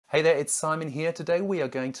Hey there, it's Simon here. Today we are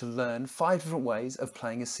going to learn 5 different ways of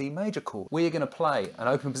playing a C major chord. We are going to play an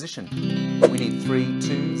open position. We need 3,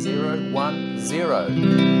 2, 0, 1,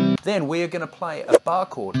 0. Then we are going to play a bar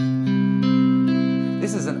chord.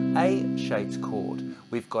 This is an A-shaped chord.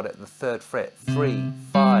 We've got it at the 3rd fret. 3,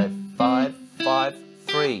 5, 5, 5,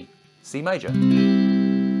 3. C major.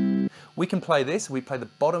 We can play this. We play the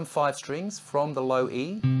bottom 5 strings from the low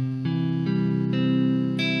E.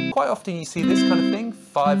 Quite often you see this kind of thing,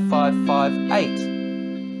 5, 5, 5, 8. I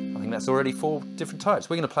think that's already 4 different types.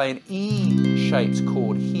 We're going to play an E-shaped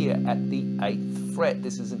chord here at the 8th fret.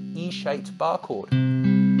 This is an E-shaped bar chord. And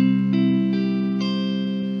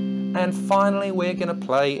finally we're going to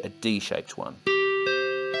play a D-shaped one.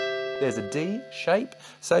 There's a D shape,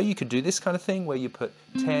 so you could do this kind of thing where you put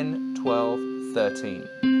 10, 12, 13.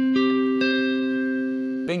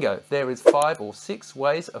 Bingo, there is 5 or 6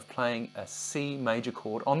 ways of playing a C major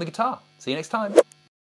chord on the guitar. See you next time.